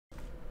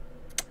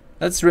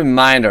Let's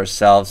remind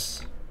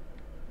ourselves.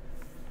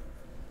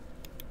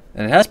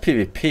 And it has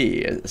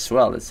PvP as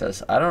well, it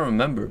says. I don't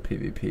remember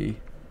PvP.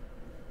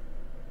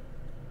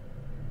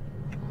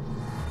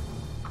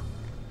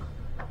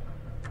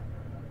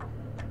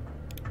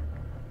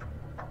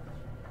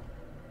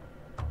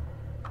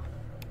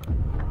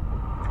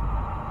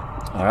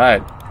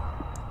 Alright.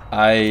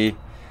 I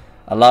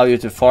allow you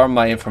to farm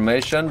my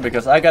information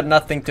because I got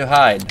nothing to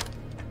hide.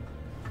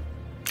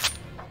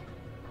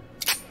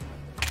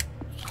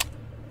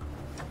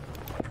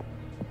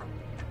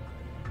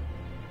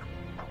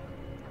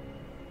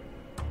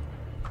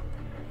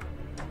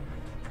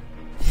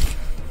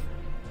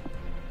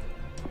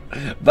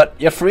 But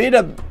your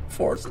freedom,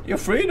 force your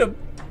freedom.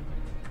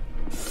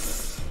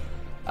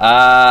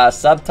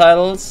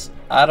 Subtitles?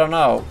 I don't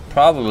know.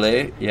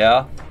 Probably,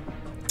 yeah.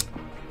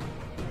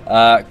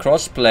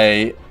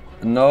 Crossplay?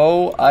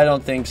 No, I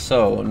don't think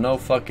so. No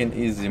fucking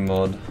easy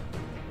mode.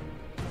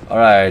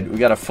 Alright, we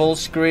got a full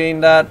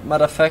screen that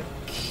motherfucker.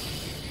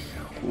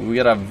 We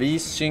got a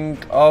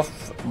V-Sync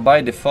off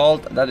by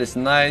default. That is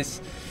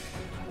nice.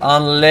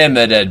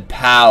 Unlimited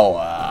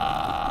power.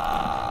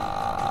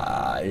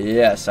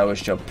 Yes, I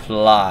wish to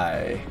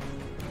apply.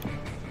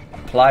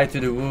 Apply to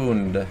the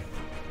wound.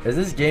 Is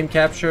this game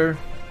capture?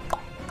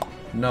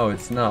 No,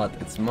 it's not.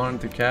 It's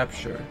monitor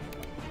capture.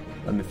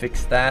 Let me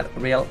fix that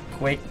real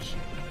quick.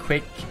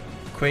 Quick.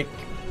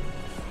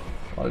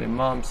 While your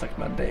mom suck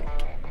my dick.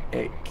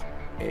 Ick.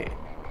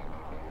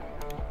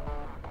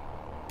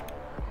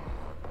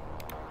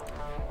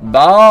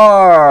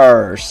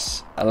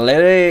 Bars!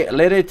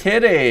 Litty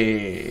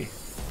titty!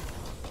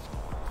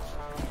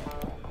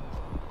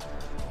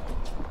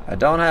 I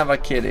don't have a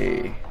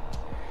kitty.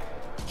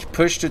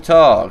 Push to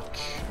talk.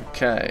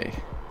 Okay.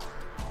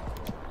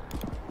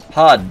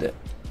 HUD.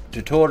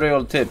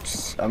 Tutorial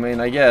tips. I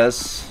mean, I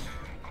guess.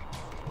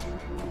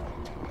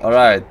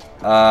 Alright.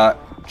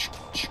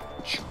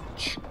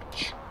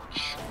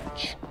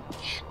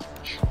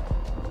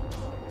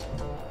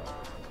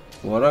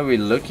 What are we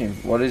looking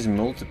for? What is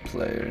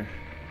multiplayer?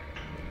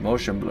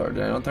 Motion blur.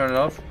 Did I not turn it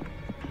off?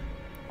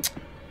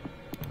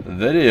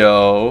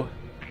 Video.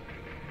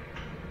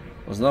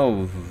 There's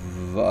no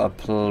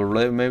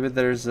play. Maybe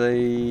there's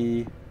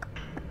a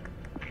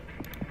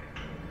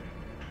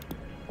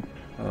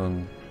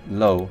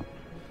low.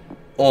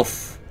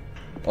 Off.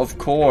 Of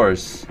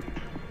course.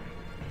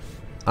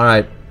 All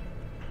right.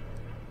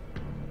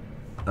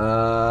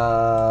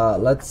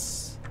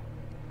 Let's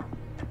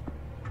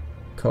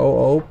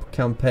co-op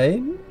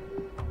campaign.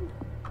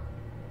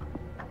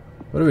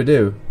 What do we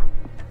do?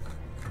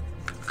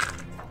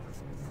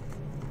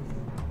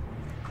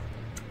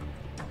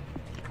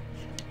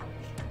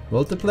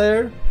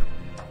 Multiplayer?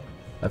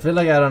 I feel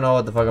like I don't know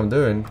what the fuck I'm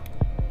doing.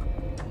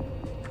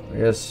 I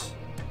guess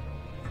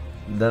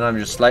then I'm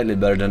just slightly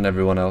better than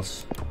everyone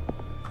else.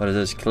 What is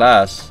this?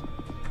 Class.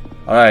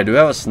 Alright, do we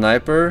have a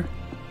sniper?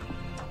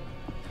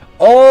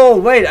 Oh,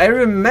 wait, I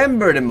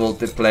remember the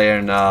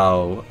multiplayer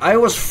now. I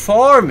was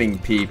farming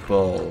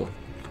people.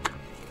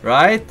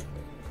 Right?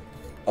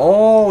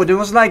 Oh, there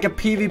was like a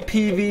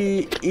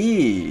PvPvE.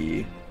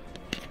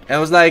 It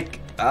was like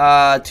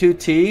 2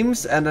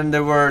 teams, and then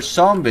there were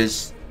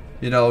zombies,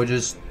 you know,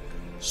 just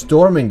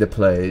storming the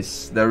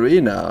place, the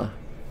arena.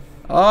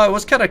 Oh, it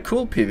was kind of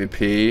cool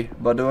PvP,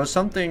 but there was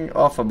something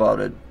off about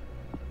it.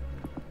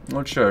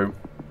 Not sure.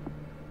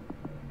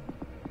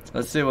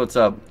 Let's see what's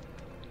up.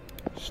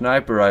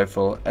 Sniper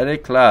rifle,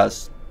 edit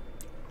class.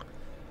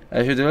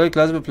 As you delete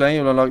class by playing,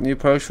 you'll unlock new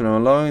perks for them.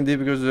 Allowing deep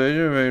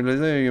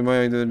customization, you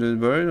might do the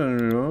bird.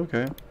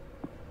 Okay.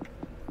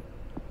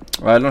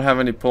 I don't have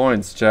any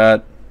points,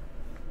 chat.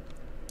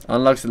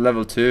 Unlocks at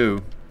level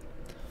 2.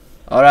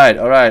 Alright.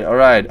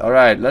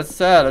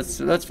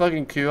 Let's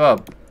fucking queue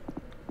up.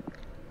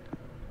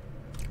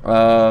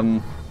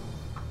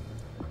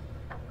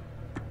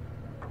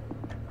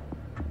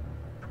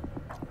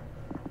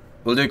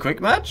 We'll do a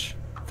quick match?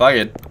 Fuck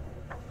it.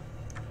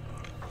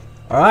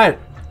 Alright.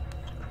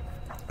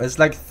 It's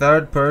like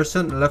third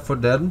person, Left 4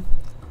 Dead.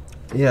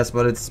 Yes,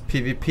 but it's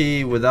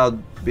PvP without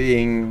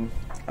being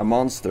a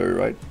monster,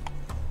 right?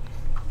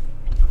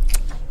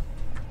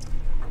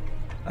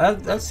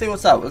 Let's see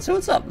what's up.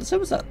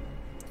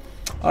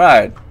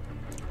 Alright.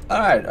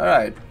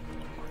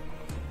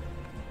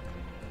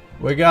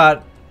 We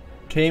got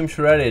teams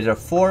ready. It's a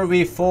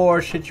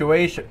 4v4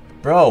 situation.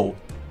 Bro,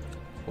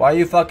 why are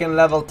you fucking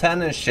level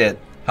 10 and shit?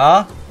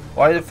 Huh?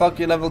 Why the fuck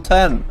you level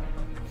 10?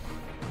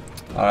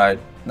 Alright.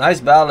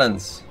 Nice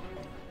balance.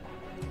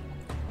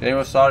 Game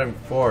was starting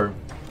before.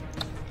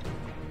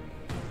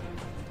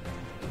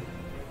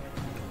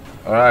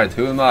 Alright,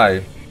 who am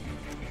I?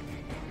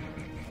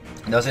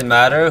 Does it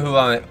matter who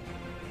I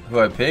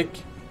pick?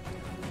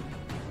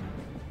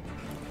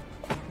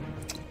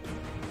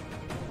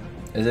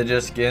 Is it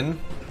just skin?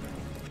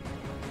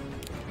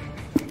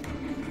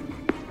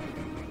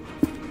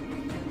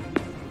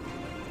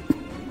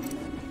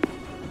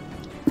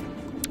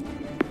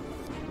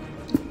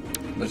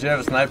 Does she have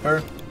a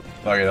sniper?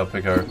 Fuck it, I'll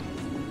pick her.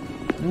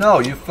 No,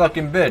 you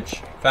fucking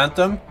bitch.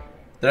 Phantom?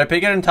 Did I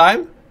pick it in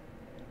time?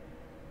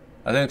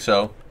 I think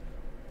so.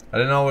 I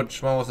didn't know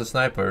which one was the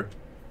sniper.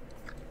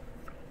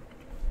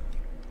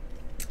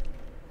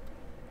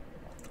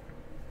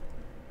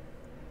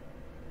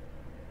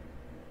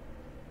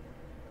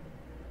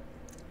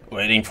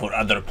 Waiting for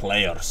other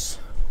players.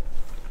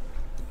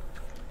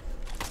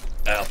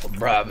 Alpha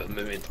Bravo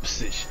move into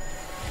position.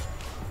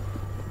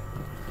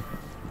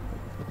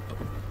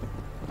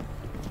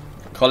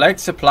 Collect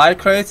supply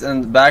crates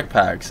and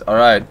backpacks.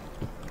 Alright.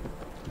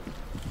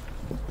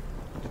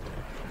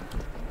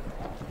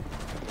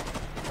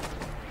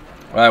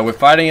 Alright, we're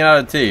fighting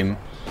another team.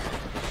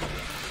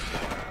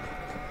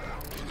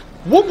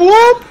 Whoop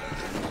whoop!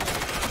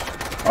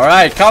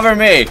 Alright, cover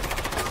me!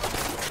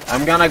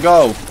 I'm gonna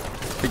go.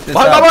 Pick this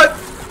up.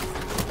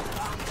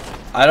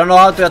 I don't know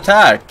how to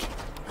attack.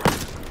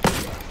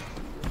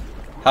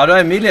 How do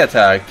I melee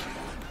attack?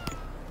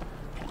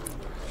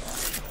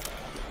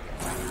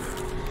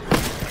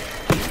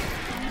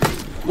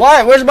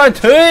 Why? Where's my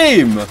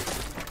team?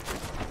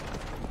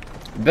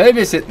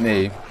 Babysit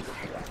me.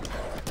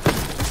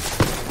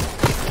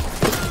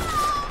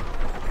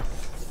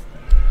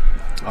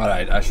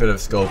 Alright, I should have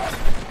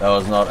scoped. That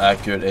was not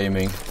accurate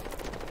aiming.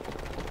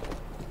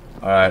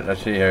 Alright,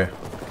 let's see here.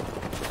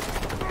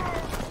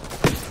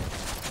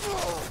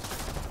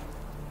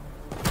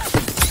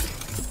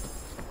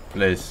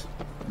 Please.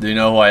 Do you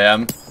know who I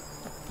am?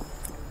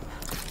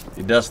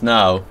 He does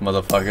now,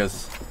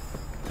 motherfuckers.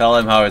 Tell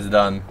him how it's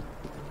done.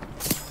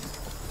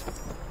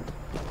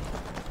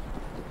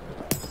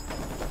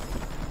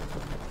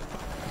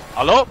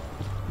 Hello?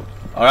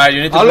 Alright,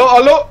 you need to... Hello,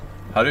 hello!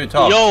 How do you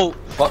talk? Yo!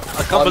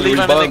 I can't believe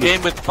I'm in a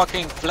game with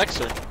fucking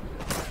Flexer.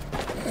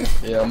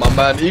 Yeah, my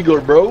man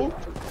Igor, bro.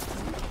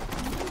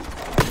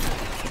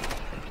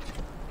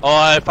 Oh,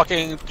 I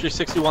fucking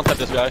 361 at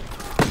this guy.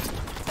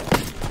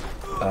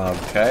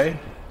 Okay.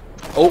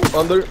 Oh,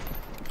 under.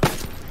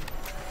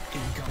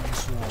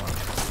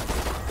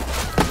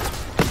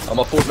 I'm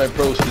a Fortnite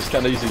pro, so it's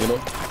kinda easy, you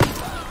know?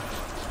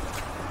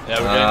 Yeah,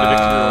 we're getting the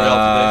victory royale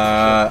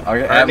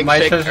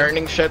today. Okay,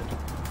 Earning shit.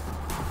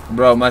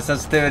 Bro, my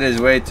sensitivity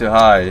is way too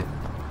high.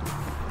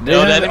 This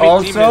Yo, the is enemy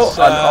also team is,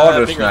 an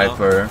auto bigger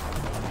sniper.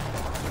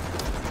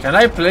 Can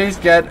I please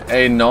get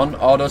a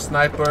non-auto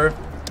sniper?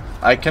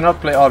 I cannot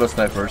play auto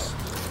snipers.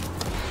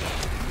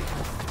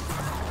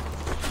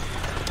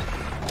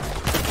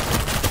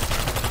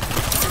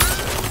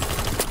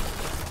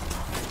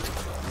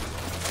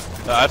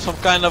 I have some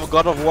kind of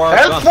God of War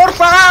Help gun. for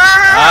fire!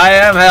 I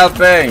am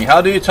helping!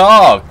 How do you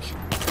talk?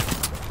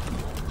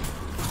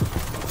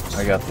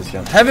 I got this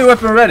gun. Heavy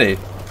weapon ready!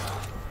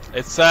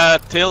 It's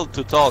tilt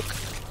to talk.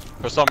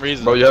 For some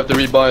reason. Bro, you have to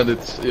rebind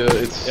it. Yeah,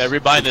 it's. Yeah,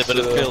 rebind it, but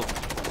it's killed.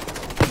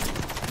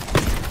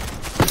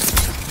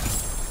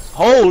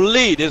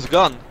 Holy, this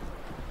gun!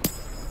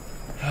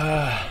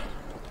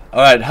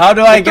 Alright, how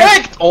do I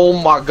get... Oh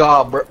my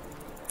god, bro.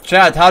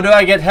 Chat, how do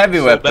I get heavy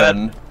So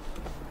weapon?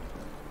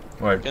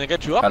 Wait. Can I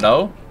get you up?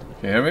 Hello?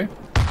 Can you hear me?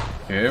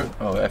 Can you hear me?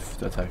 Oh, F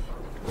to attack.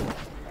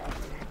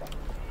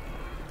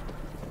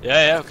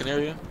 Yeah, I can hear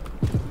you.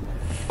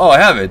 Oh, I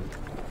have it.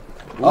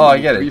 Ooh, Oh, I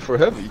get 3 it. for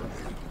heavy.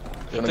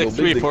 You take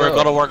 3 for a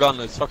God of War gun,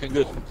 it's fucking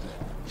good.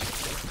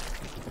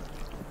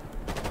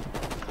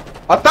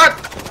 Attack!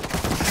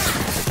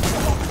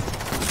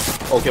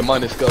 Okay,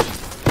 mine is good.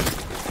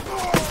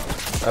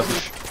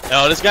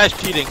 Oh, this guy's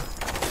cheating.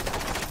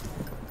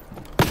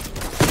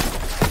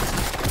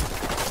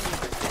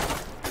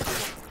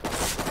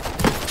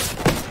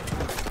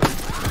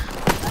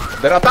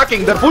 They're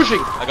attacking, they're pushing!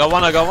 I got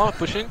one,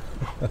 pushing.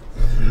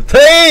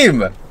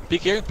 Team!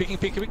 Peek here,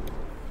 peeking.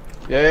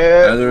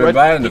 Yeah, They're right.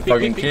 buying the Peek,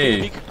 fucking peek,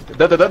 key. peek, peek.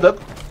 Dead.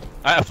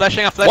 I'm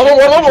flashing. One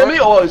more, me!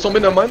 Oh, it's on me,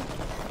 mine.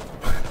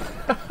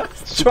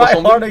 Try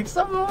harding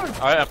some more.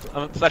 Alright,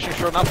 I'm flashing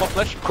short now, pop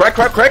flash.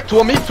 Crack, 2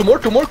 on me, 2 more,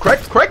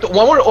 cracked,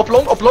 one more, up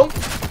long. Up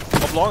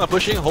long, I'm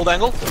pushing, hold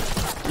angle.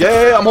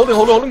 Yeah, I'm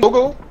holding,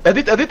 go.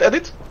 Edit.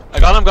 I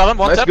got him,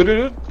 one Nice, tap.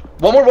 good.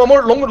 One more,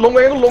 long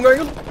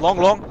angle.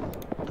 Long.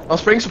 I'm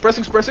spraying,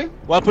 suppressing.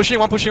 One pushing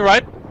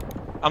right.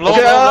 I'm low,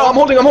 Okay, low. I'm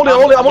holding, I'm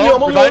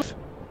holding. Revive.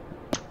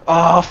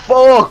 Ah,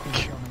 fuck!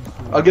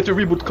 I'll get the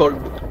reboot card.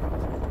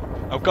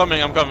 I'm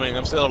coming,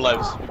 I'm still alive,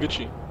 it's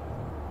Gucci.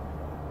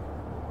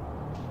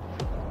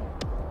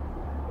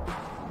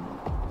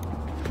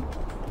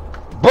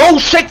 Bro,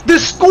 check the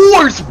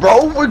scores,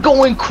 bro! We're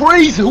going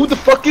crazy! Who the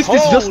fuck is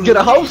this just get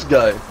a house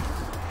guy?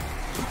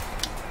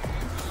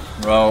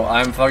 Bro,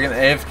 I'm fucking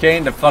AFK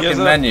in the fucking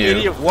menu.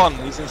 He has a 1,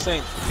 he's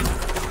insane.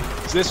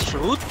 Is this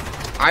truth?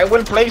 I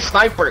will play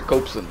sniper,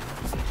 Copson.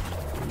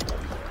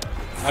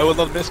 I will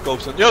not miss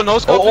Copson. Yo, no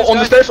scope. Oh, on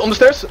the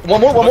stairs.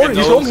 One more.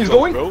 He's home. He's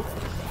going. Bro.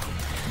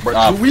 Bro,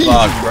 Ah, too easy,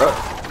 fuck.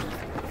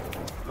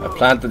 bro. I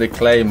planted the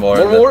claymore.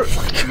 One more.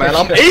 Man,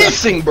 I'm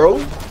acing, bro.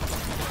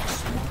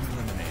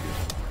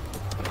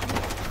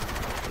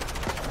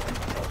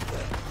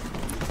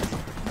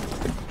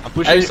 I'm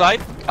pushing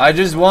side. I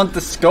just want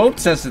the scope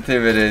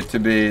sensitivity to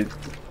be...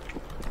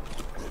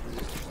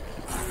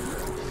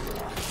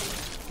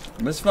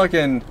 This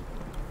fucking...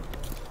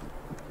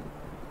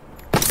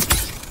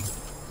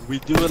 We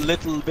do a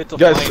little bit of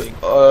Guys, mining.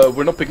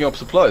 we're not picking up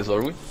supplies,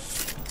 are we?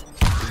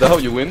 Is that how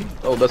you win?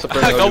 Oh, that's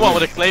apparently how Go you on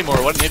win. with a claymore,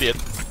 what an idiot.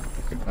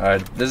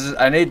 Alright, this is.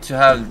 I need to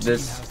have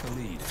this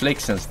flick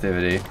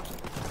sensitivity.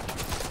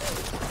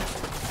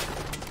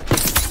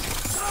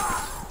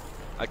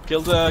 I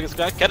killed this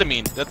guy.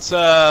 Ketamine. That's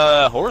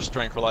horse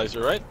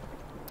tranquilizer, right?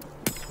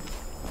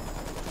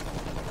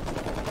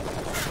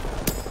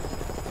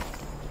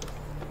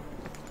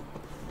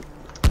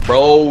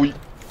 Bro,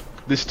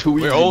 this too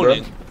easy, We're bro.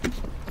 owning.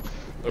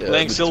 We're Yeah,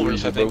 playing this too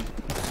silvers, easy, I think.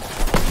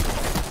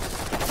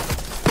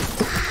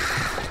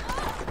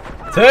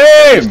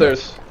 Team!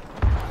 Stairs.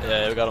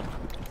 Yeah, we got him.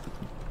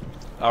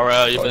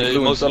 Our he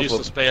blew most himself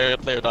useless player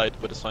died,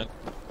 but it's fine.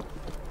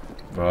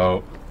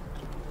 Bro,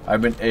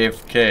 I've been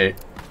AFK.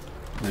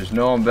 There's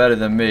no one better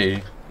than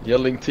me.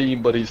 Yelling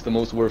team, but he's the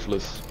most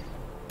worthless.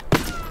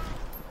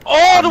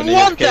 Oh, I'm the an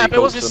one AFK tap!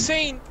 It was Colson.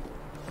 insane!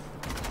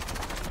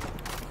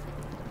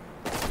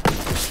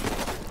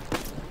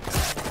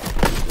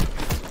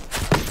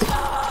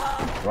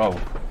 Bro.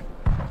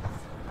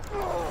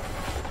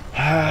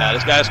 Yeah,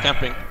 this guy's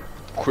camping.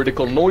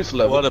 Critical noise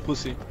level. What a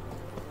pussy.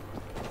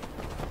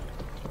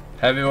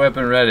 Heavy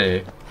weapon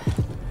ready.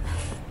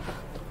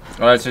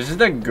 Alright, so is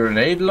it a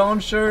grenade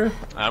launcher?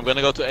 I'm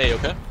gonna go to A,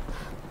 okay?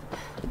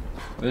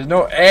 There's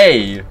no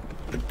A!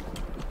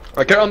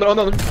 I carry under.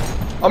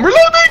 I'm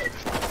reloading!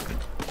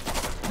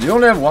 Do you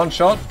only have one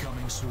shot?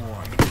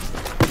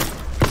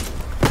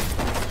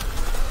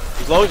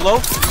 He's low, he's low.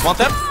 One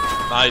tap.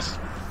 Nice.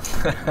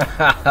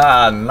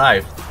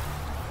 Knife.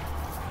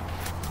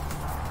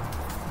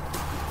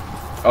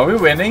 Are we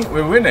winning?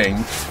 We're winning.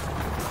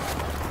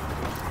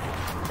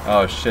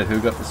 Oh shit,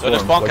 who got the So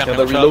there's swarm? spawn Why camping.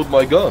 can't I reload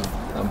my gun?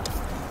 I'm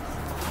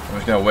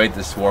just gonna wait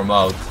to swarm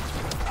out.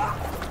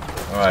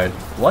 Alright.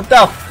 What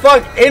the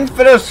fuck?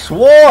 Infinite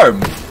swarm!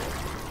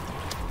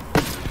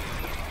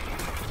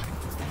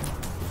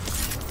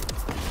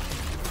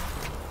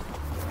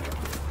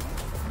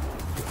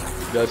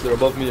 Guys, they're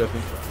above me, I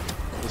think.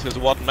 This is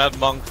what Mad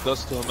Monk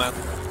does to a man.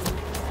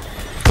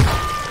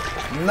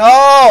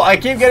 No! I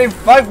keep getting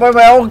fucked by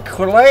my own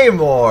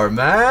claymore,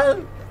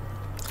 man!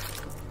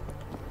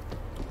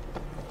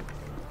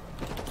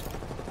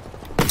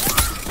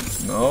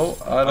 No,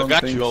 I don't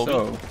got think you, Obi.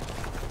 so.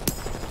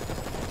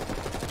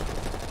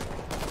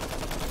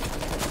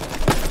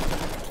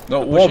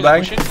 No,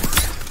 wallbang.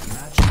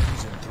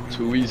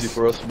 Too easy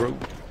for us, bro.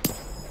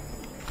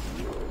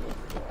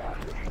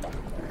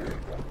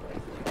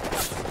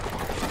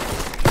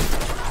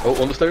 Oh,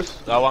 on the stairs?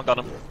 That one got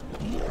him.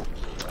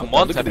 I'm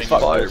one Look at tapping. this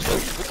fire, Look bro.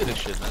 at this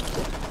shit, man.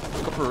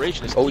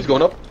 Cooperation is Oh, key. he's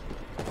going up.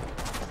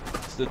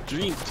 It's the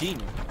dream team.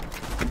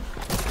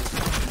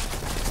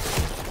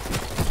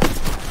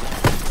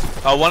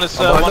 One is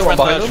behind one him, went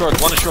behind him.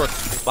 short. One is short.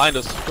 Behind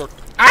us, short.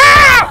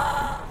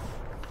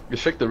 You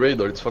check the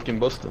radar, it's fucking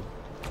busted.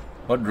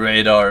 What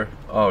radar?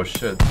 Oh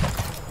shit.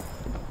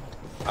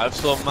 I have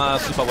some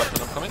super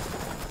weapon. I'm coming.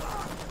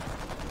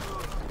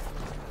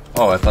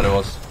 Oh, I thought it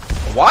was.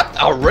 What?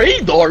 A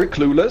radar?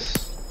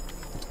 Clueless.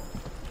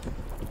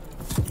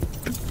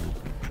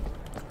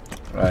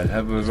 Right,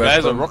 have a This guy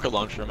has a weapon. rocket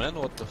launcher, man.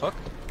 What the fuck?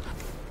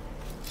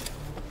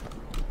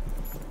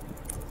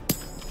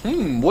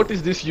 What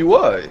is this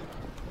UI?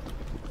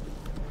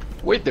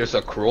 Wait, there's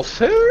a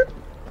crosshair?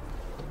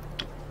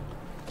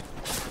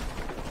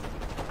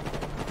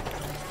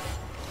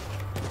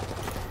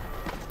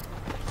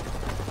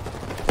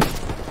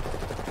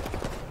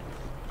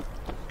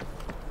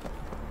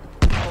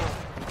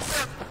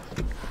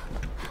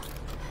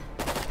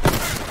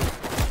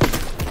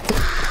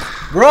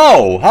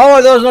 Bro, how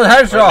are those not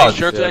Make headshots?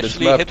 sure to Yeah, this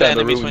actually map hit the kinda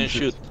enemies when you ruins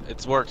shoot.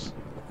 it. It works.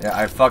 Yeah,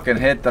 I fucking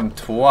hit them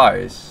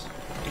twice.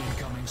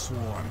 Incoming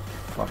swarm.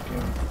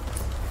 Fucking.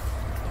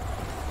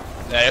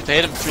 Yeah, you have to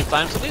hit him 3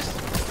 times at least.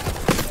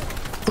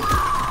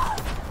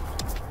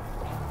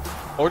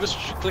 Or just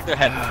click their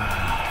head.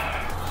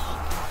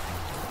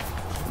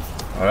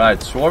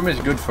 Alright, swarm is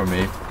good for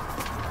me.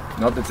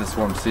 Not that the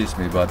swarm sees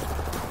me, but.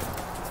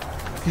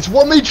 He's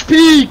 1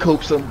 HP,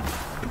 Copeson.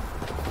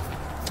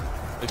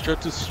 Make sure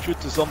to shoot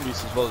the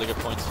zombies as well, they get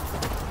points.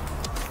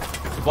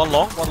 One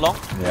long, one long.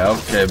 Yeah,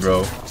 okay,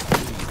 bro.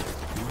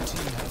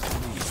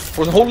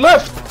 For the whole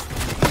left!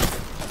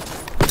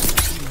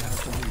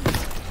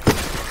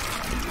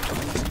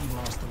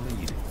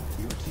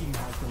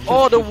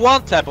 Oh, the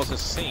one tap was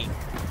insane.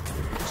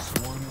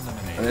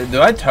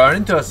 Do I turn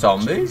into a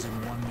zombie?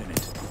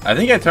 I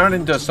think I turned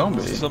into a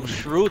zombie. Some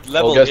shrewd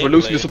level. Oh, guys, we're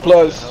losing the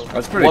gameplay. supplies.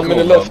 That's pretty 1 cool.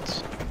 minute though.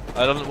 left.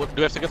 I don't know. Do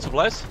we have to get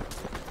supplies?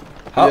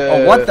 How, Yeah.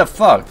 oh, what the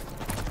fuck?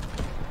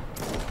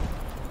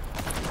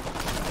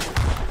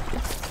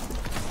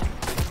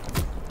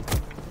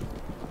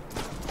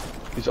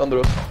 He's under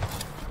us.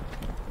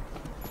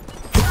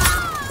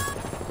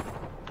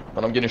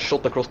 And I'm getting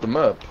shot across the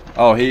map.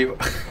 Oh, he.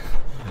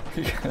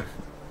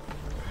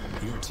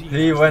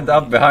 He went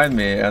up behind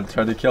me and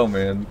tried to kill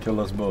me and killed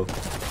us both.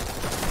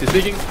 He's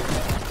peeking.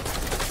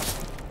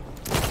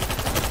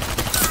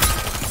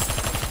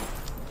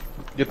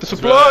 Get the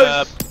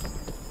supplies!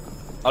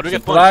 How do we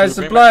get Supplies, points?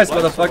 Do we bring back supplies,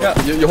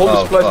 motherfucker! You hold Oh,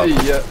 the supplies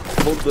fuck. E, yeah.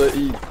 hold the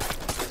E.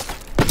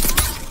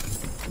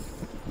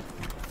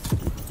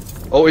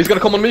 Oh, he's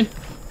gonna come on me.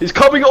 He's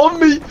coming on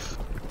me.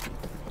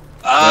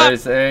 Ah!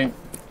 Racing.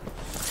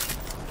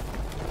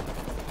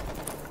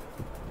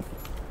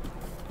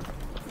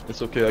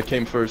 It's okay, I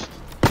came first.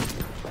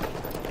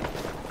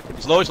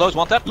 He's low,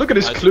 one tap. Look at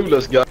this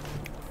clueless guy.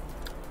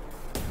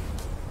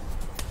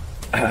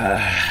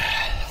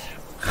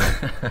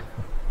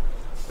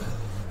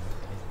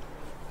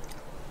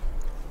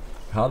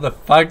 How the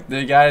fuck do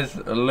you guys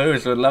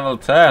lose with level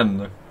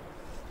 10?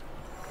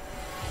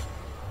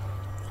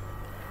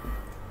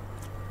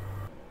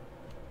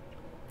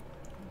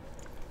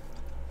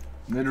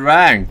 Mid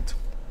ranked.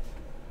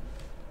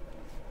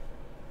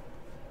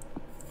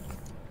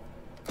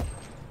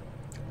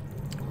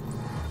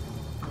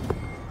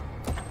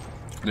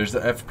 There's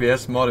the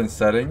FPS mod in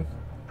setting.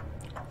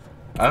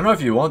 I don't know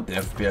if you want the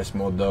FPS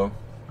mode though.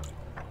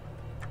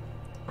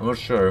 I'm not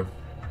sure.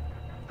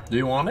 Do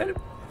you want it?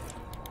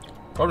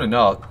 Probably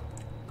not.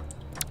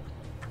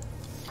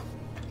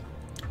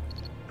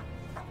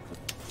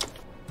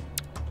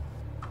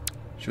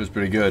 She was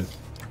pretty good.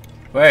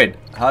 Wait,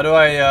 how do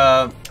I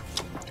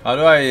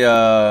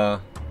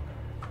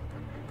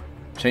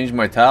change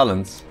my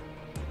talents?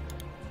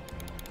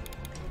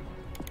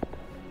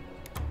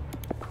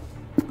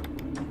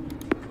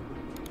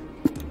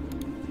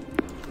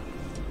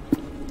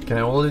 Can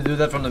I only do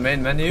that from the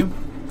main menu?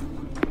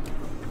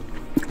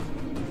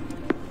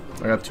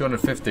 I got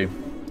 250.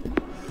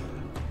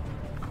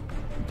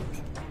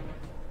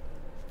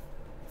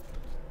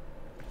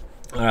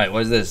 Alright,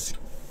 what is this?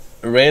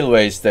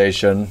 Railway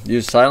station.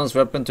 Use silence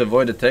weapon to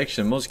avoid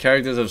detection. Most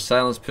characters have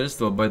silence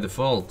pistol by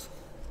default.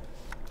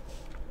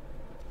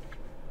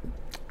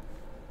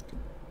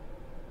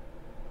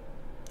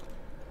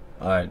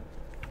 Alright.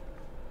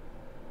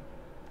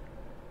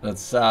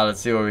 Let's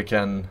see what we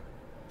can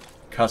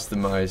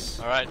customize.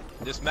 Alright,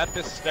 this map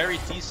is very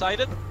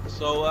T-sided,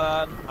 so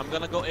I'm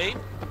gonna go A.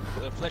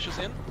 The flash is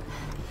in.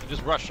 You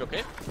just rush,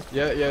 okay?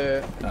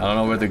 Yeah. I don't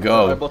know where to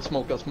go. I bought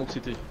smoke,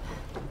 CT.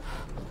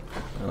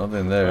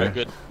 Nothing there. Very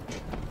good.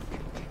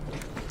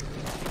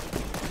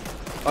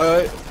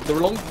 They're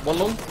long, one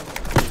long.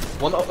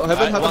 One out,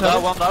 heaven.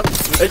 One down.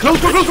 Hey, close!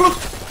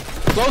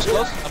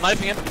 Close. I'm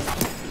knifing him.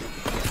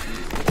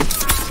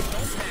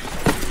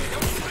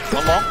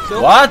 One long,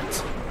 still.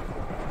 What?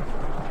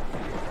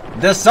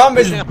 The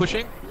zombies I'm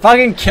pushing.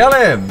 fucking kill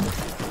him!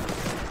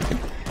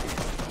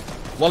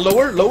 One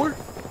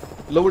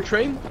lower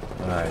train.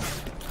 Alright.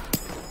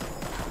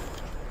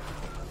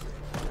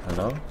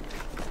 Hello?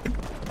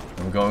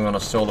 I'm going on a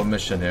solo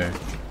mission here.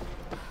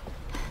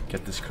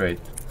 Get this crate.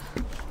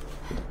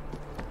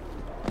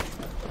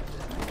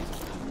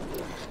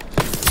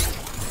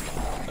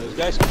 Those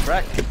guys can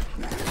crack.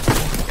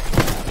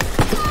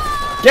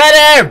 Get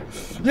him!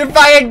 You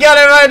fucking get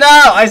him right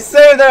now! I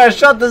saved her! I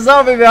shot the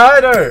zombie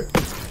behind her!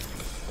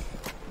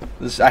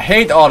 I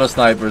hate auto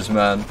snipers,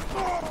 man.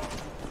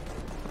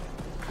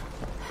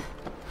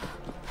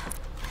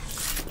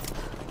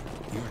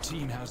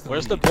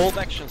 Where's the bolt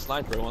action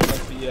sniper? I want that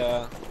to be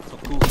some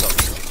cool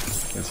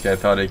stuff. This guy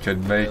thought he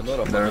could make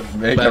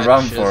a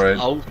run for it.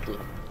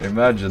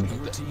 Imagine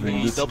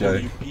being this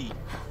guy.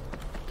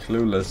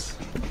 Clueless.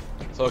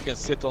 So I can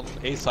sit on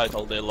A side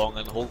all day long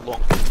and hold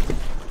long.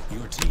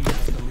 Your team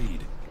has the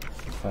lead.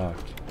 Fuck.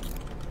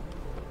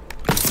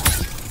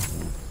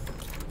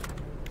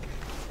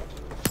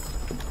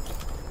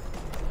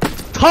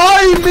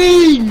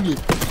 Timing!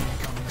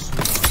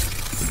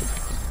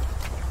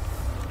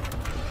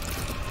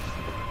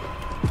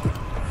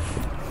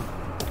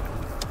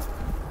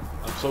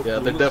 I'm so Yeah,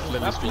 cool they're with definitely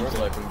this stream map.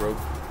 sniping, bro.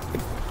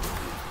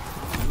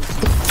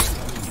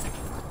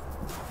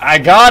 I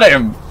got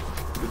him!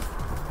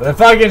 The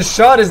fucking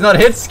shot is not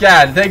hit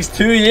scan. It takes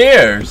 2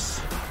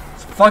 years.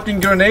 It's a fucking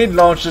grenade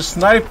launcher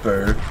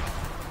sniper.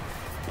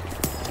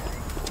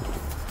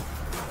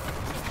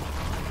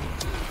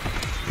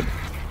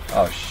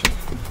 Oh shit.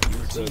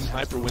 There's a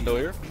sniper window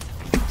here.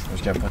 I'm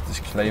just gonna put this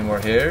claymore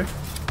here.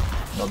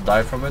 Not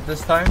die from it this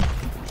time.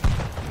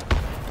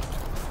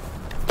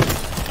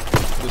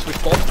 This we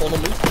spawn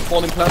on me.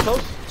 Spawn in plant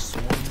house.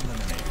 Swarm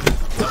eliminated.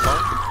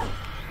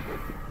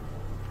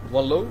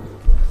 One low.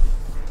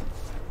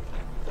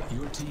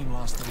 Your team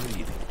lost the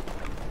lead.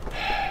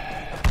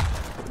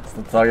 Let's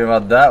not talking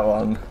about that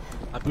one.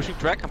 I'm pushing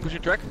track.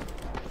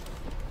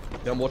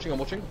 Yeah, I'm watching.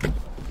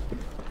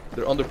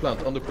 They're under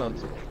plant.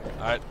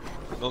 Alright.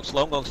 Going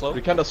slow.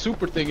 They kinda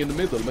super thing in the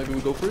middle. Maybe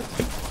we go for it.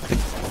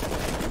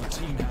 Your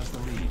team has the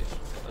lead.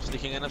 I'm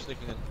sneaking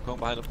in. Going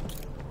behind him.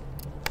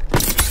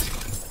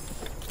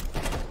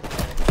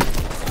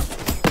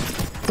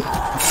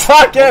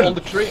 Fuck him! On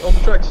the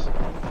tracks.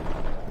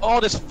 Oh,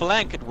 this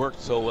flank, it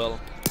worked so well.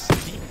 It's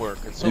teamwork.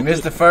 It's so You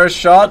missed good. the first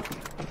shot.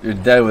 You're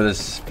dead with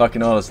this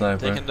fucking auto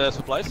sniper. Taking the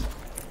supplies.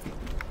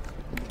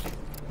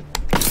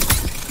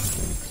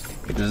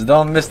 Just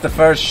don't miss the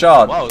first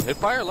shot. Wow, hip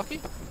fire,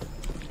 lucky.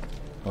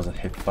 Was it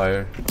hip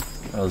fire?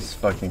 That was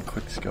fucking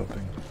quick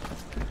scoping.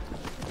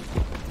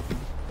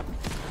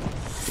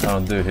 I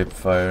don't do hip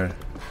fire.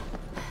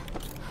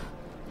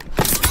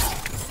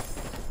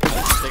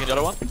 Taking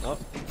the other one. No.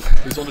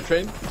 He's on the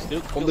train.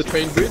 Still On the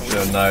train bridge.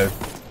 No knife.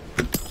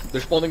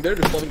 They're spawning there.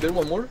 They're spawning there.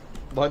 One more.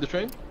 Behind the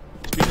train.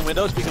 Speaking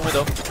window. Speaking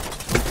window.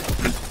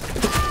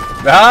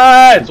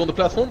 Behind! It's on the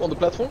platform. On the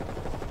platform.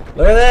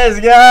 Look at this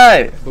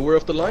guy! Beware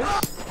of the lines.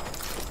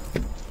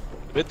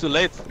 A bit too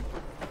late.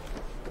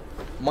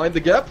 Mind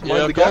the gap. Yeah, Mind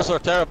your the gap. calls are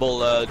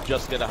terrible.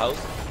 Just get a house.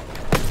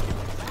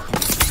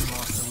 Team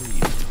lost the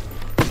lead.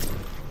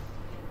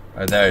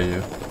 I dare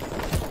you.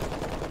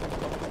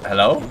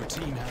 Hello? Your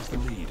team has the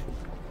lead.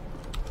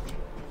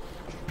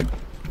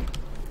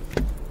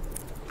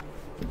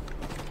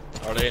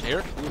 Are they in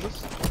here?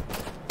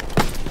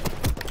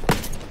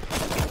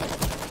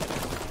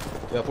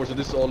 Yeah, Forsen,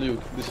 this is all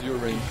you. This is your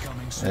range.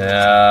 Incoming smoke.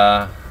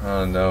 Yeah.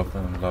 Oh no,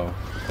 I'm low.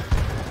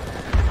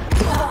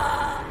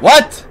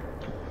 What?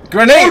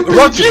 Grenade! RPG!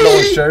 Rocket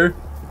launcher!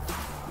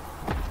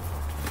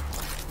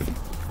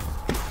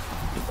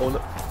 Oh no.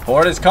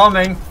 Horde is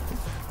coming!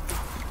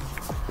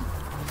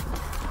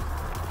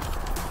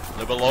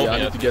 They're below Yeah, I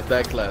me. need to get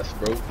that class,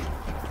 bro.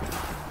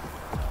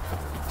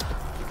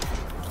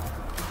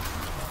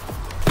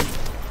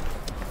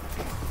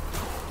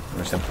 We're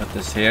just gonna put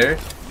this here.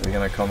 We're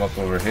gonna come up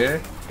over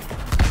here.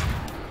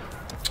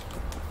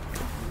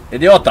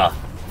 Idiota!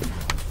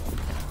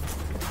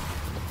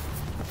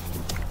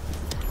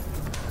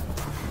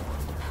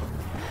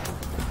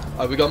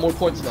 We got more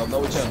points now. Now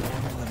we can.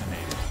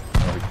 Eliminated.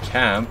 Oh, we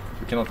camp.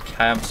 We cannot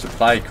camp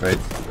supply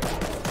crates.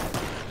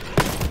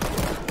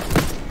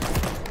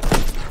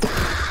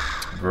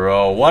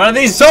 Bro, what are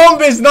these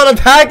zombies not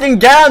attacking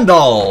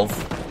Gandalf?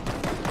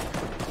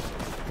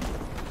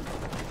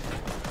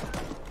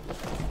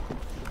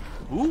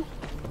 Who?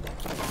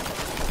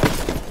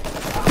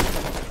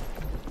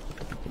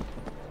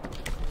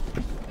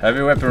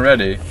 Heavy weapon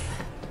ready.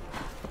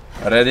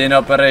 Ready and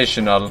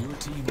operational. Your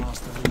team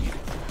lost the lead.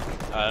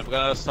 I'm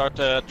gonna start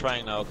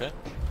trying now, okay?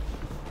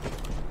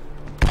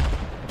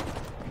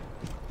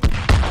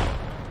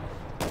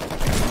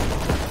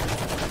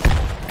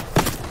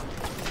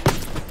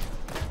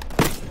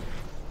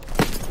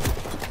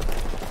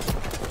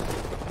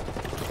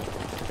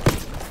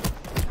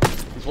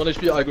 He's 1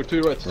 HP. I go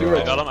 2 right. 2 Bro. I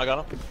right. got him, I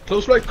got him.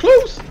 Close right.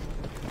 Close.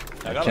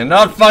 I got him.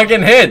 Cannot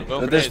fucking hit Go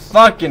with for this days.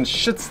 fucking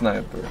shit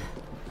sniper.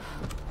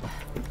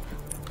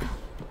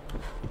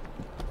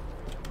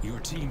 Your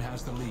team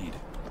has the lead.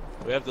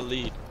 We have the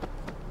lead.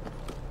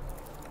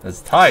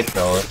 It's tight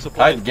though.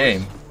 Supply Tight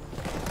game.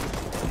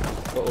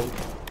 Uh-oh.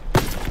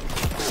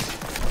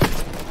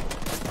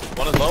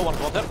 One is low, one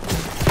tap.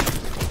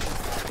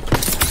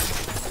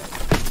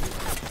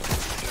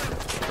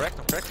 Correct,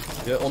 I'm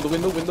correct. Yeah, on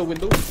the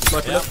window.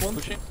 Sniper Yeah, left one.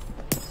 pushing.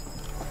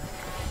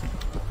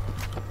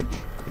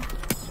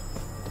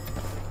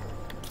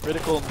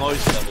 Critical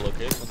noise level,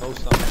 okay? So no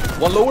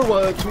sound. One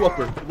lower, 2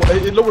 upper.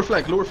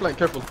 Lower flank,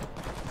 careful.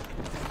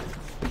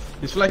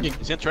 He's flanking.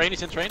 He's in train,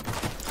 he's in train.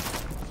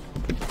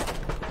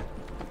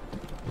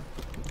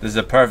 This is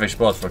a perfect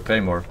spot for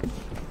Claymore.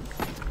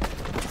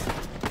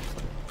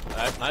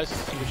 Alright,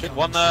 nice. Pushing.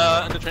 One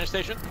in the train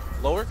station.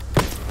 Lower.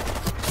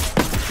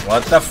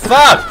 What the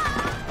fuck?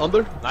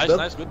 Under. Nice, Dead.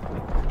 nice, good.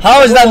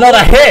 How is that not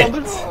a hit?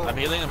 Under. I'm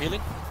healing, I'm healing.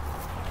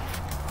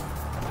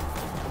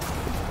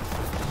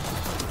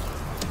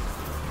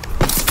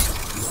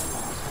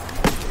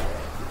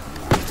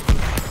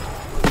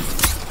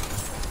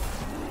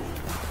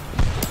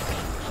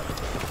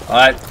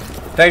 Alright,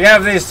 take care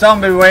of these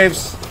zombie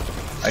waves.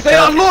 I Say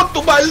can't- hello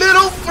to my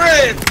little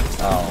friend.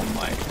 Oh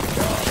my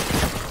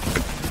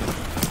god.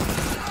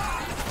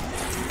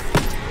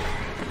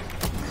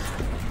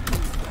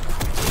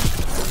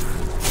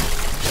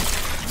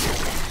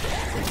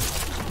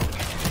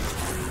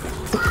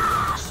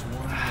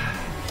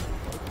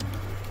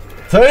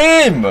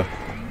 Team! Look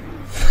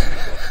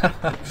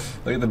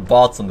at the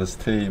bots on this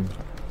team.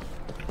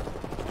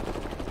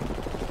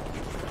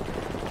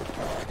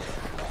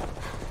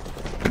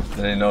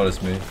 They didn't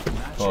notice me.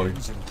 Match Oh.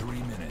 ends in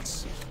 3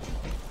 minutes.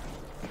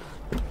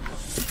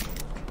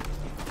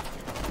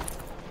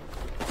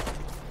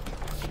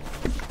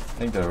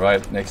 I think they're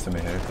right next to me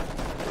here.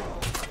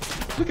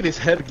 Look at his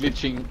head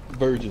glitching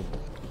virgin.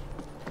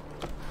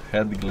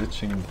 Head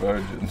glitching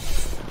virgin.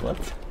 What?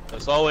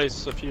 There's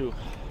always a few.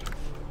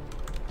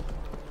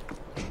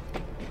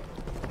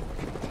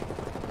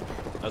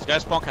 Those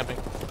guys spawn camping.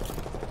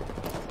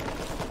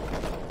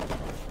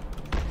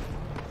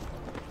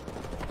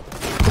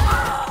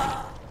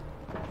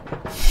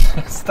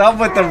 Stop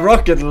with the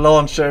rocket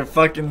launcher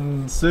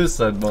fucking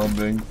suicide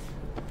bombing.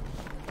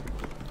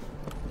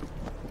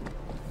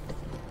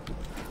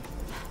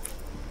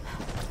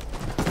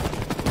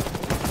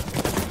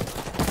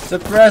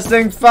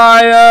 Suppressing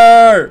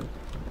fire!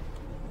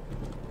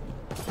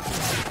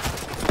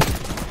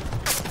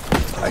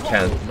 I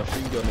can't.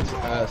 Machine gun his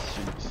ass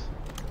cheeks.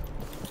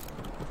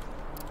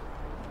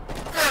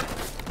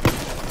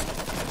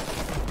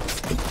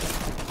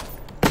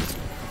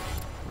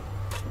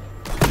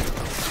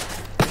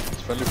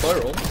 It's friendly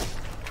fire on.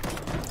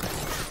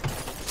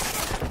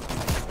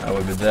 I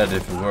would be dead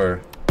if it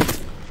were.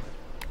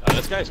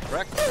 This guy is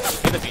cracked.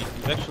 Enemy.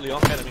 He's actually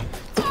on enemy.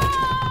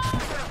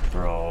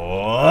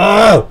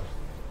 bro.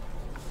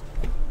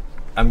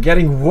 I'm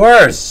getting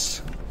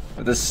worse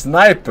with the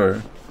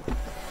sniper.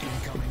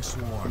 Incoming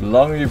swarm. The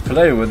longer you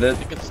play with it, I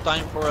think it's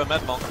time for a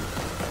med monk.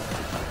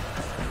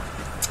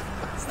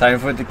 it's time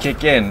for it to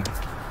kick in.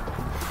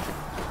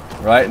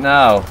 Right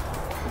now.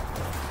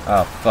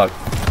 Oh, fuck.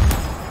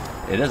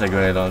 It is a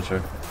grenade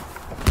launcher.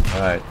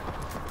 Alright.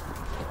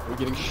 We're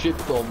getting shit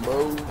on,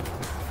 bro.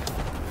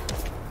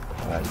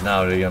 Alright,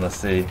 now they're gonna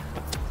see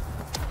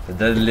the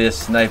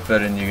deadliest sniper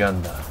in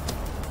Uganda.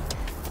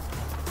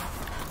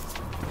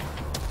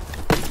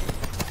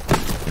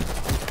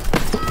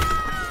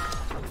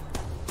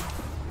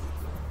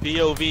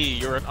 POV,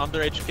 you're an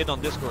underage kid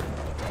on Discord.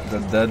 The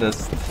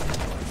deadest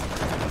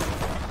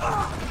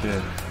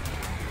kid.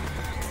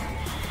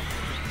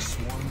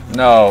 Swarm.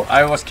 No,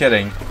 I was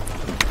kidding.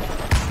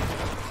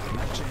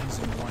 Match ends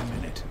in 1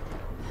 minute.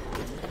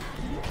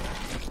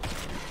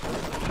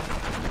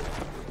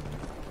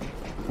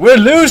 We're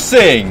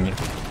losing!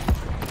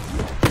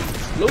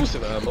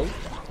 Explosive ammo.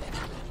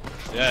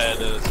 Yeah,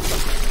 it is.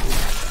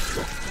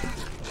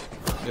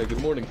 Yeah,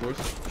 good morning,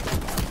 Force.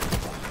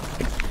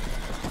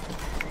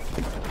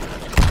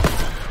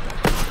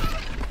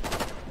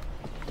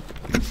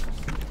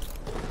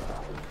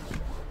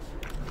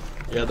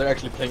 Yeah, they're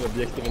actually playing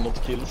objective and not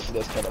kills, so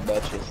that's kind of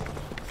bad shit.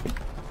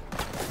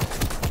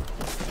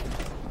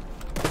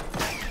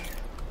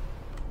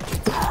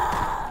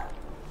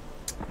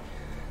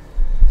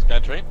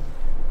 Skytrain.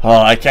 Oh,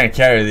 I can't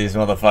carry these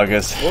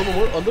motherfuckers.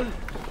 More, under.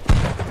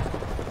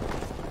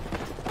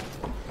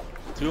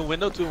 Two in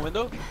window, two in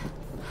window.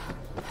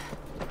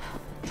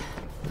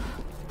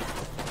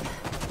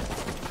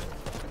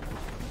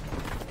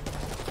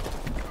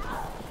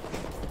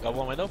 Got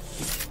one window.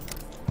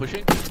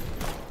 Pushing.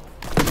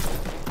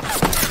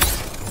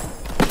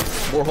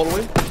 More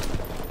hallway.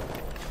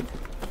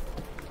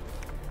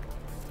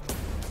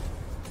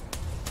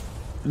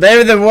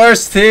 Maybe the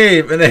worst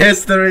team in the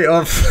history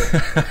of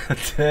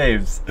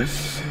teams.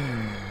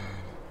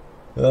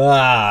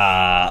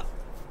 Ah.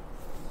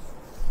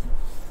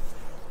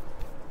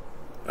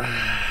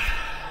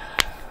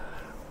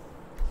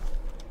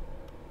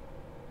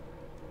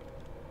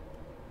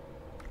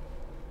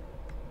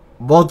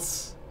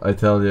 Bots, I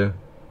tell you.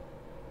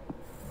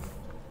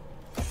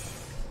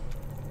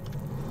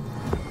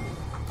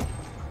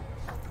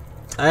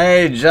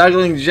 Hey,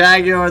 Juggling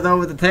Jaguar though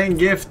with the 10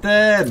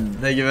 gifted.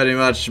 Thank you very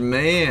much,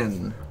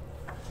 man.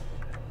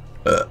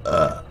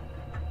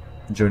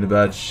 Join the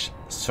badge.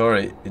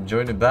 Sorry,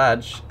 join the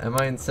badge. Am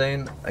I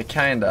insane? I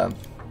kinda.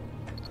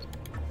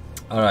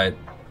 Alright.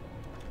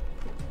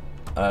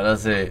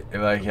 Let's see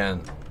if I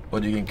can.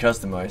 What you can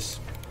customize.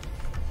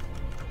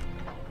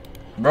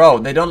 Bro,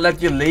 they don't let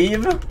you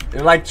leave?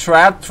 You're like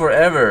trapped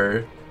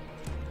forever.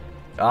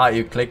 Ah,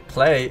 you click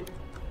play.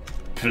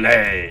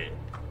 Play.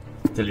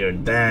 Till you're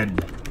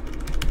dead.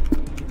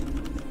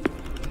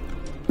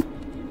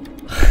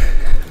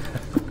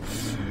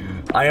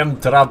 I am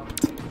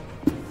trapped.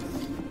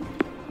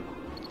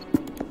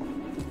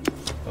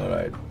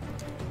 Alright.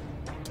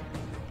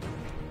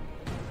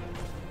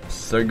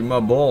 Sigma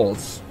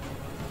balls.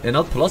 And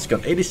not plus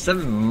gun.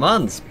 87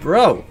 months,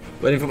 bro.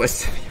 Waiting for my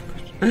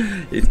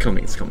It's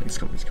coming, it's coming, it's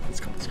coming, it's coming, it's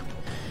coming, it's coming.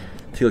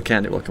 Teal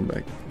Candy, welcome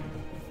back.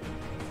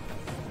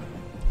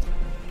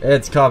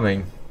 It's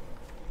coming.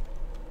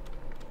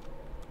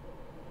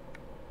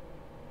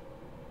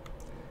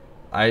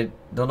 I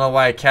don't know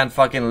why I can't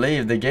fucking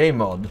leave the game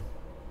mode.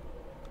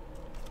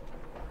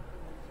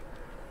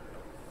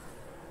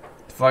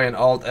 Fucking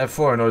Alt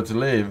F4 in order to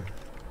leave.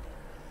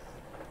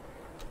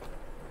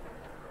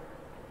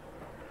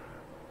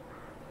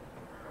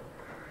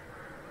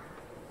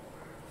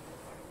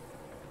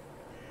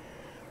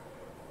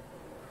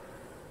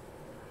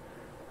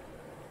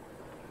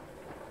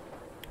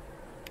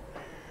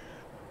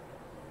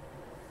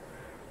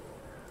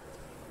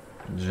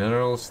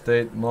 General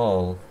State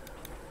Mall.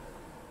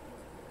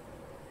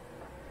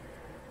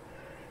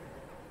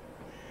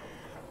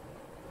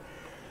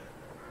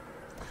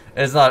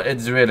 It's not,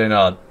 it's really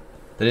not.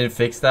 They didn't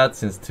fix that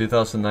since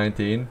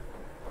 2019.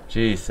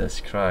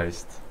 Jesus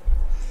Christ.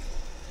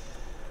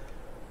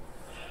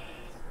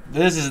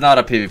 This is not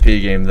a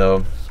PvP game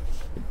though.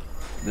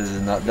 This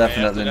is not,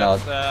 definitely not.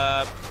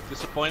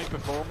 Disappointing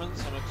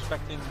performance. I'm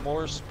expecting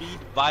more speed,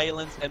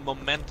 violence, and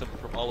momentum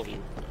from all of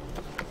you.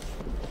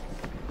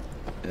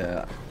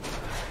 Yeah.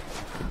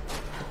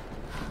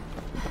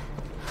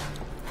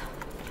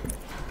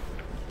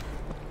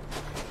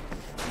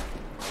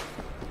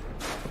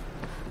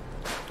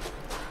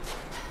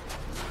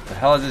 The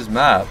hell is this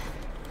map?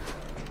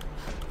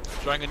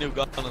 Trying a new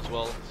gun as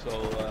well, so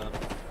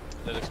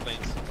that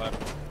explains why I'm,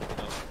 you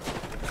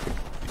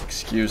know.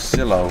 Excuse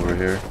Scylla over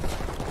here.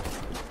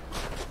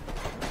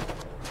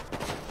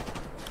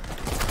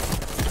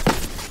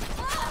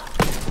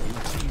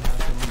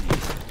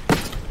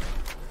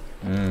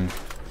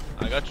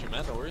 I got you,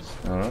 man. No worries.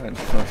 Alright.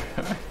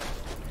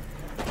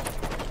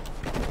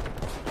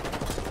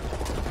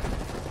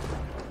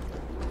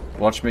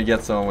 Watch me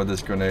get someone with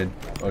this grenade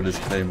or this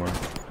claymore.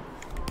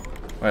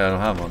 Wait, I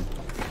don't have one.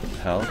 What the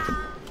hell?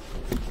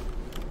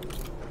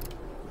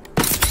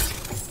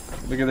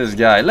 Look at this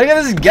guy. Look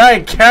at this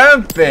guy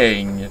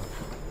camping!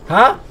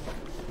 Huh?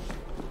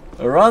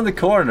 Around the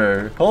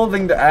corner,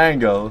 holding the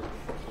angle.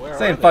 Where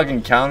This are ain't they?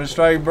 fucking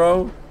Counter-Strike,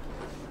 bro.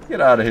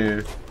 Get out of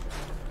here.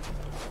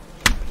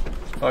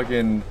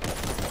 Fucking...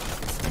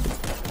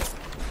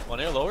 One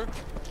here, lower.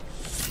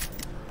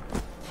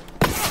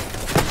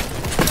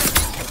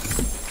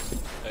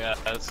 Yeah,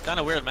 it's kind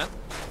of weird, man.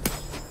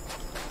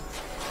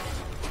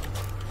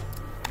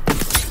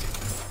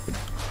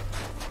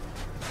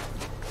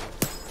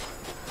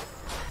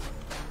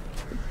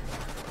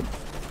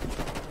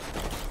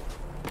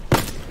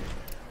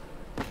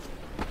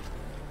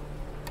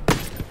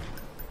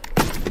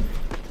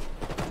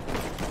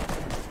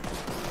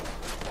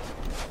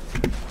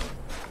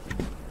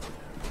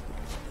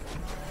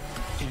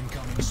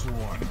 Incoming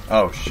swarm.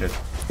 Oh shit.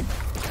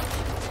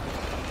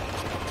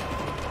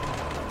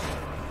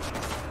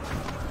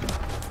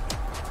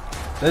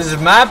 This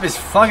map is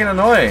fucking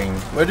annoying.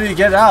 Where do you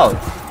get out?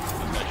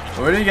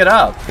 Where do you get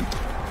out?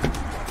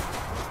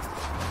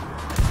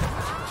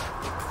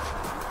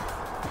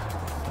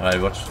 Alright,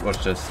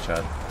 watch this,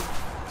 Chad.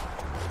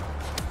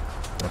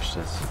 Watch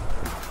this.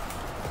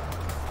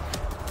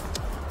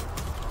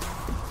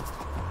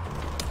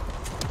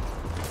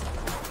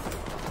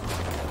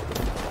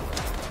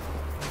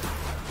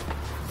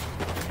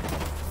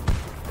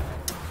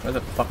 Where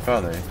the fuck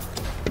are they?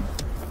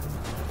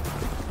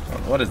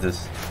 What is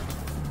this?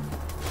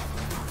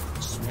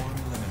 Swarm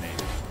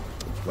eliminated.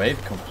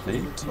 Wave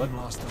complete? Blue team What?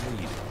 lost the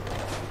lead.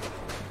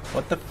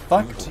 What the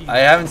fuck? I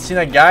haven't seen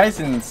a guy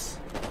since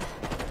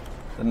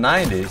the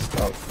 90s.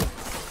 Oh.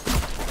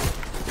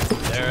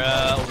 They're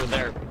over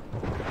there.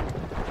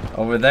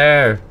 Over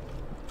there.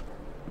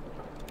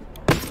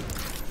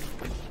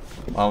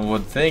 One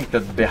would think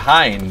that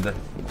behind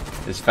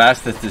is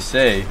fastest to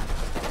say.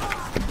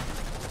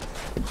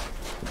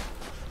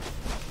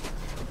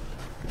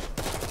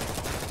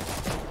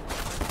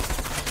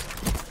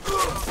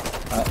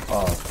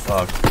 Oh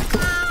fuck.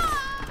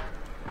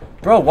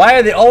 Bro, why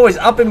are they always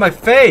up in my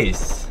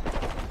face?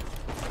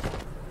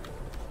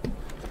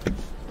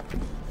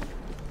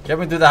 Get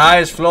me to the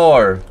highest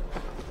floor.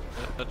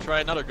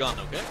 Try another gun,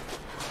 okay?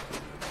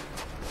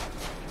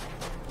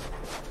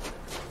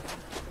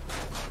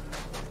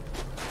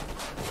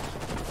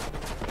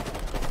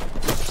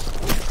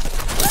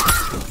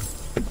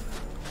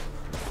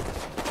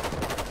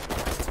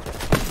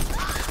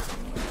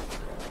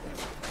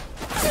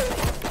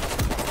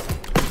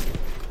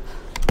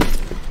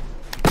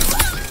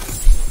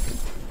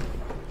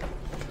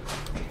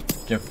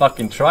 You can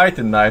fucking try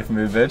to knife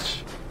me,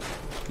 bitch.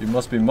 You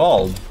must be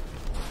mauled.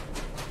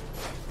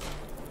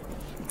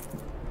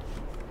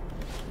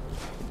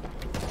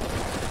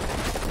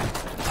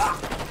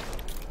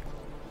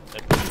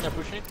 They're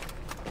pushing.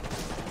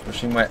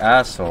 Pushing my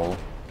asshole.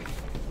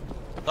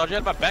 Thought you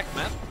had my back,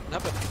 man.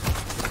 What happened?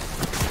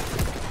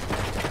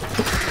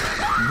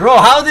 Bro,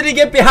 how did he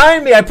get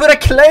behind me? I put a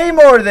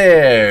claymore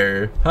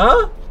there!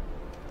 Huh?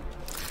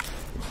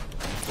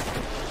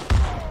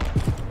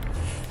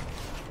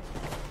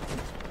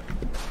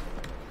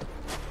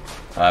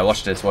 Alright,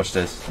 watch this, watch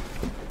this.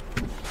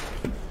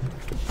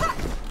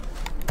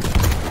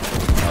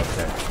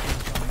 Okay.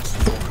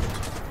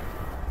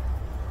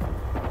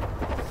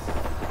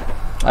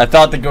 I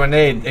thought the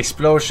grenade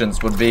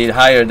explosions would be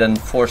higher than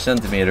 4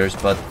 centimeters,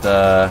 but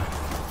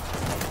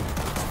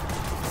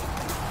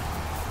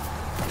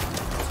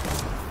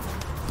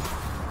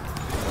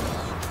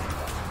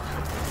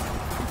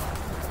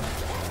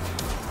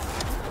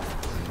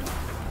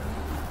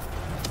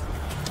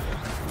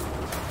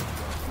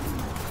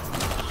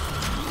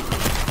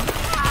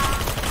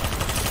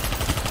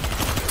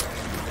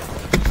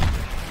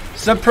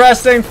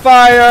suppressing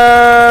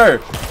fire!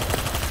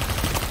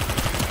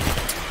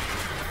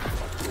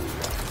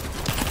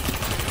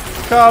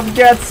 Come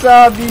get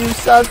some, you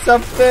sons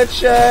of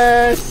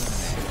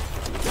bitches!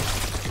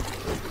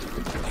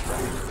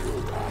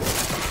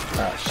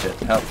 Ah shit,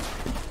 help.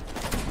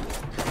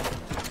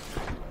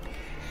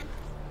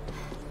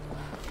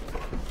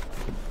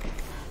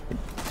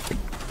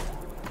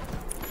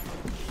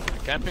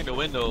 Camping the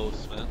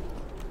windows, man.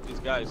 These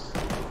guys.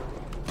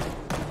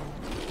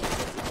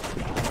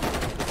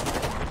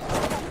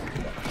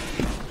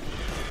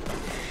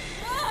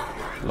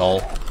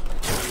 Lol.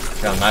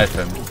 Gotta knife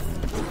him.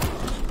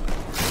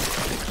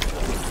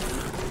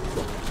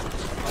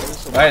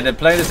 Wait, they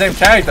play the same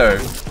character.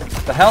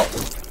 What the hell?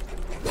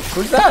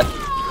 Who's that?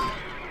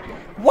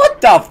 What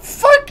the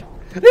fuck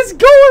is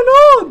going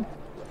on?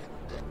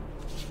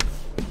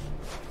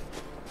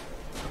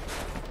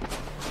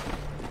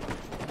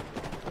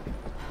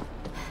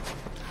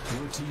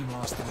 Blue team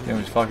lost the Game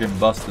lead. is fucking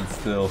busted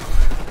still.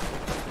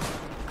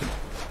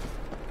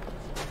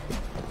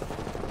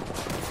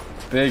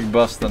 Big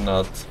buster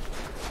nut.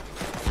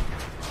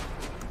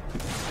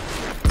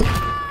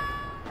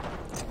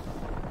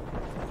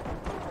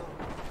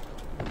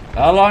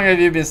 How long have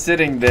you been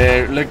sitting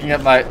there looking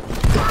at my...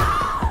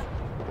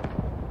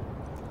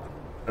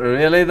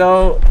 Really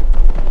though?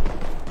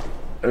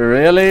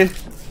 Really?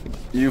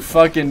 You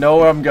fucking know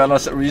where I'm gonna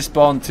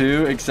respawn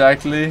to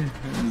exactly?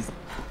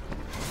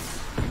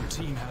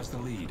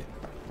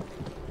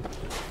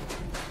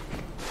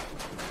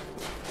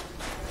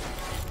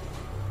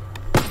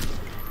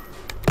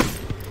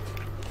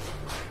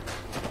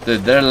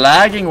 Dude, they're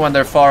lagging when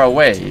they're far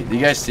away. Do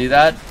you guys see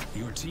that?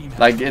 Your team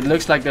Like, it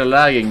looks like they're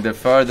lagging the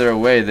further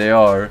away they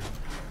are.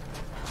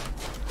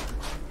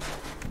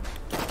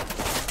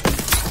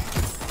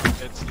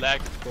 It's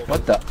lag.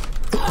 What the?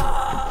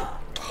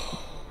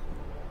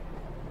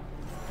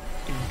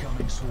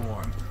 incoming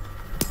swarm.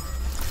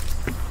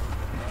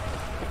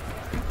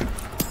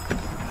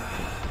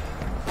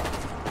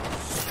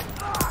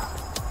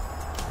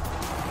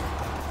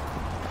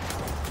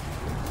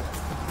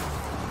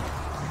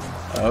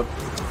 Up.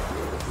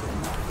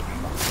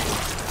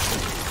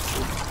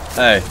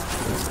 Hey.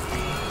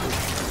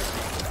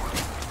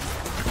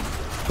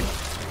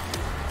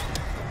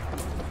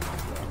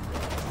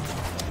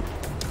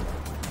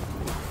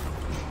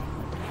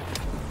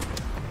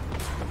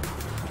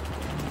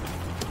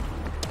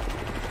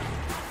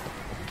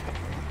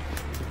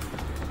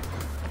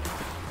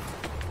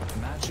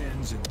 Match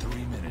ends in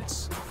 3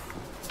 minutes.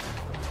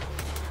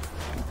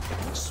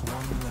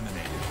 Swarm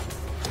eliminated.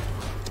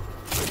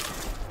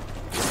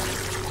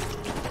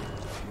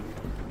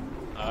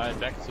 Alright,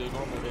 back to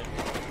normal game.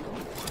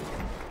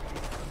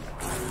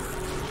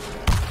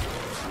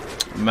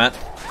 Matt.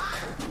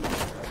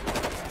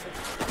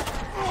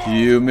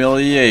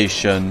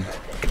 Humiliation.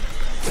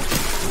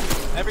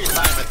 Every time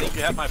I think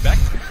you have my back,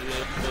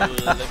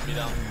 you let me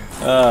down.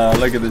 Ah,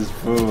 look at this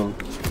fool.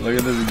 Look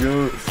at this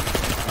goose.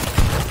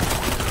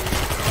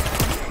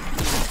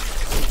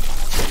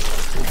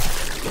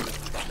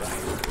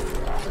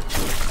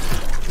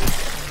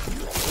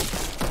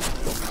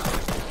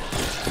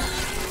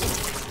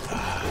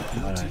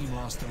 Your team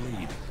lost the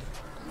lead.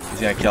 He's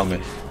gonna kill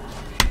me.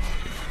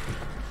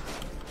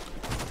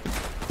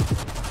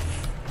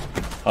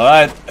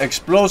 Alright,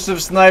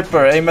 explosive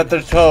sniper, aim at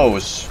their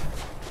toes.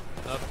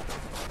 Up.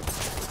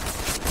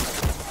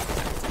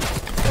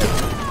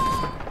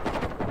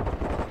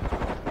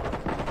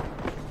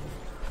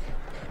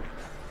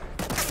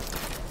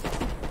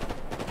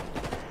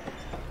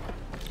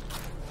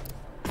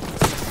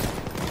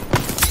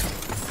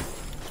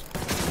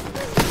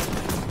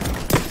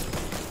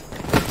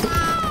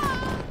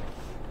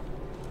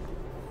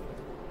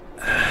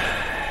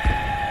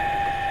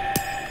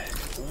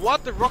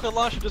 What? The rocket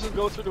launcher doesn't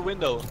go through the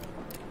window.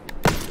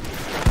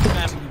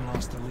 Damn. Team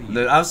lost the lead.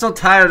 Dude, I'm so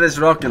tired of this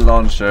rocket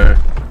launcher.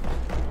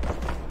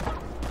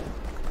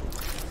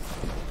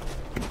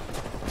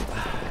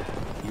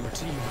 Your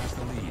team has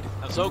the lead.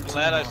 I'm so Your team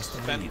glad I lost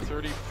the spent lead.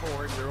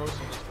 34 euros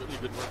on this really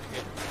good working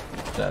game.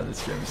 Yeah,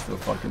 this game is still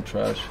fucking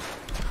trash.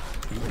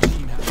 Your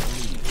team has the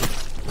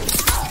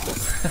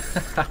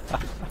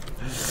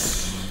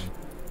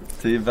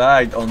lead.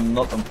 Teabagged on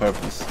not on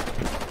purpose.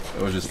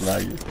 It was just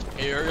laggy.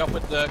 Can you hurry up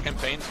with the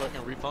campaign so I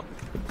can refund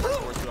for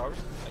 2 hours?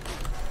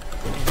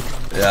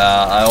 Thank you.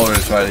 Yeah, I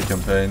already tried the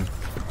campaign.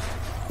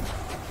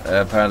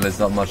 Apparently it's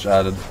not much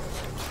added.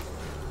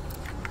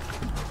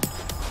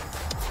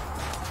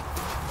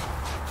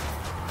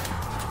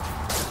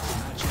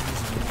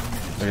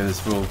 Look at this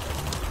fool.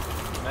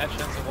 Match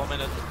ends in 1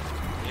 minute.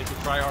 You need to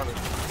try harder.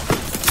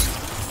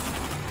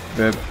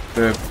 Bip,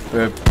 bip,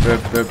 bip,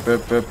 bip, bip,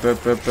 bip, bip, bip,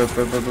 bip, bip,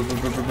 bip, bip,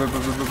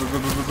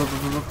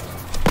 bip.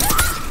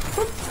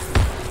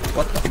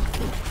 What the?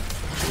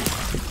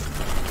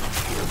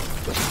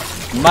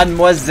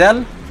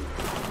 Mademoiselle?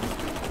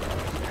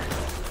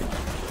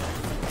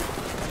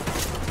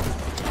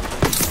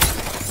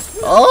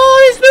 Oh,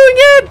 he's doing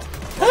it!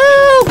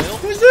 Help!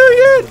 He's doing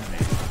it!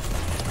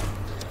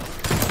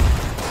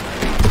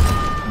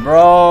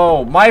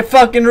 Bro, my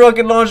fucking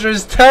rocket launcher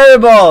is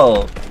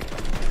terrible!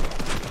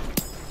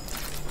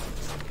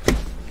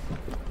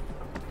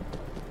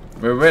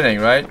 We're winning,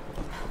 right?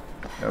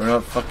 Yeah, we're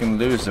not fucking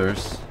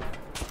losers.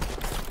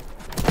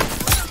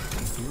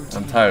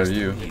 I'm tired of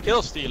you.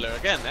 Kill stealer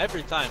again,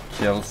 every time.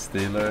 Kill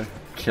stealer,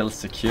 kill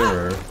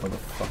securer,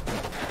 motherfucker.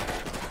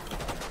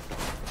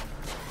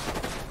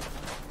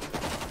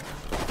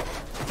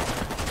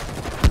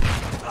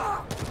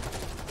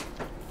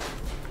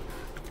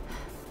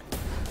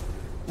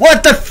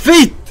 What the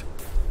feet?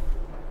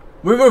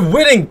 We were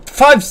winning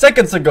 5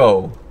 seconds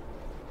ago.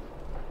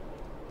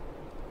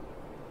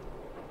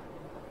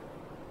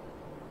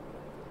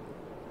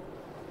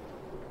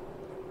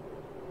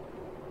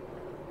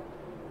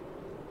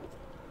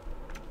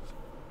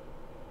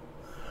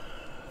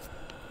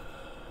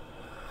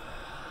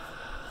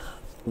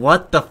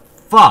 What the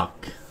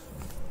fuck?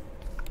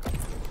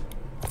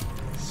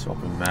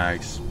 Swapping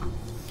mags.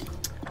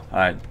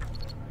 Alright.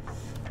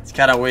 It's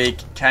kinda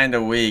weak,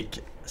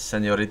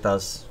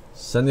 senoritas.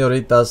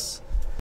 Senoritas.